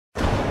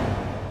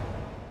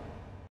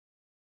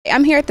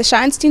I'm here at the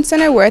Schottenstein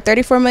Center where a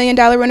 $34 million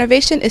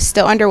renovation is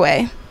still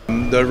underway.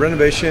 The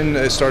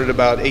renovation started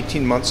about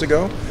 18 months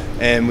ago,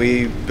 and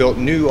we built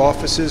new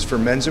offices for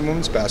men's and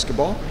women's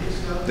basketball.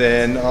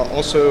 Then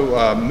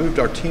also moved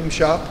our team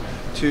shop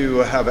to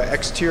have an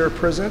exterior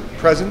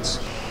presence.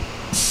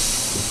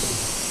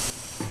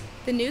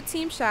 The new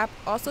team shop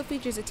also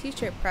features a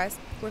t-shirt press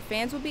where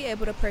fans will be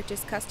able to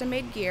purchase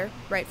custom-made gear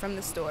right from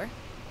the store.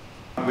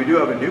 We do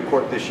have a new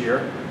court this year,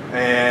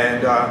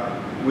 and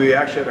we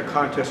actually had a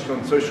contest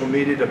on social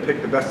media to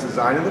pick the best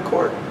design in the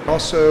court.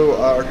 Also,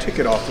 our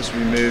ticket office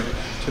we moved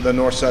to the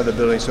north side of the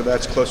building, so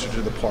that's closer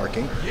to the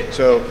parking.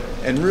 So,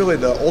 and really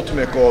the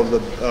ultimate goal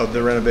of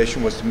the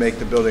renovation was to make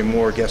the building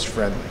more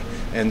guest-friendly.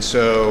 And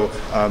so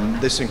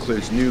this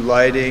includes new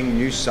lighting,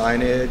 new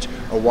signage,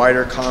 a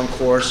wider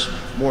concourse,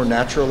 more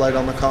natural light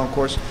on the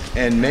concourse,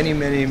 and many,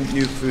 many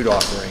new food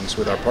offerings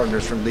with our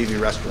partners from Levy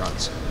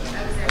Restaurants.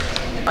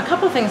 A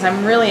couple things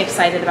I'm really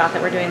excited about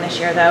that we're doing this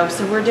year though.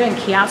 So we're doing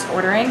kiosk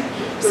ordering.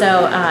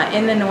 So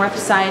in the north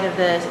side of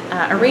the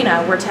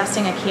arena, we're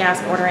testing a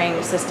kiosk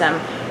ordering system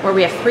where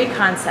we have 3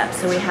 concepts.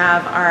 So we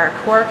have our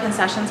core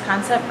concessions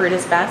concept,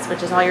 Brutus Best,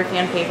 which is all your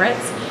fan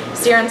favorites,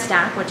 Steer and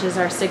Stack, which is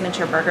our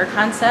signature burger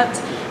concept,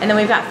 and then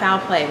we've got Foul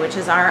Play, which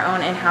is our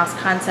own in-house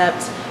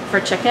concept for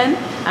chicken.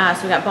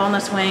 So we've got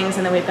boneless wings,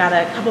 and then we've got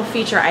a couple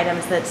feature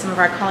items that some of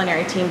our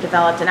culinary team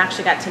developed and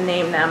actually got to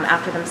name them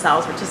after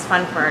themselves, which is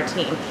fun for our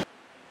team.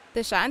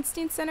 The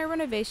Schottenstein Center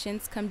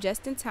renovations come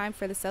just in time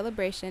for the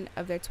celebration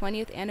of their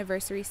 20th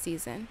anniversary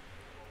season.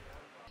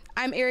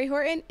 I'm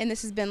Horton, and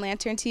this has been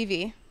Lantern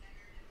TV.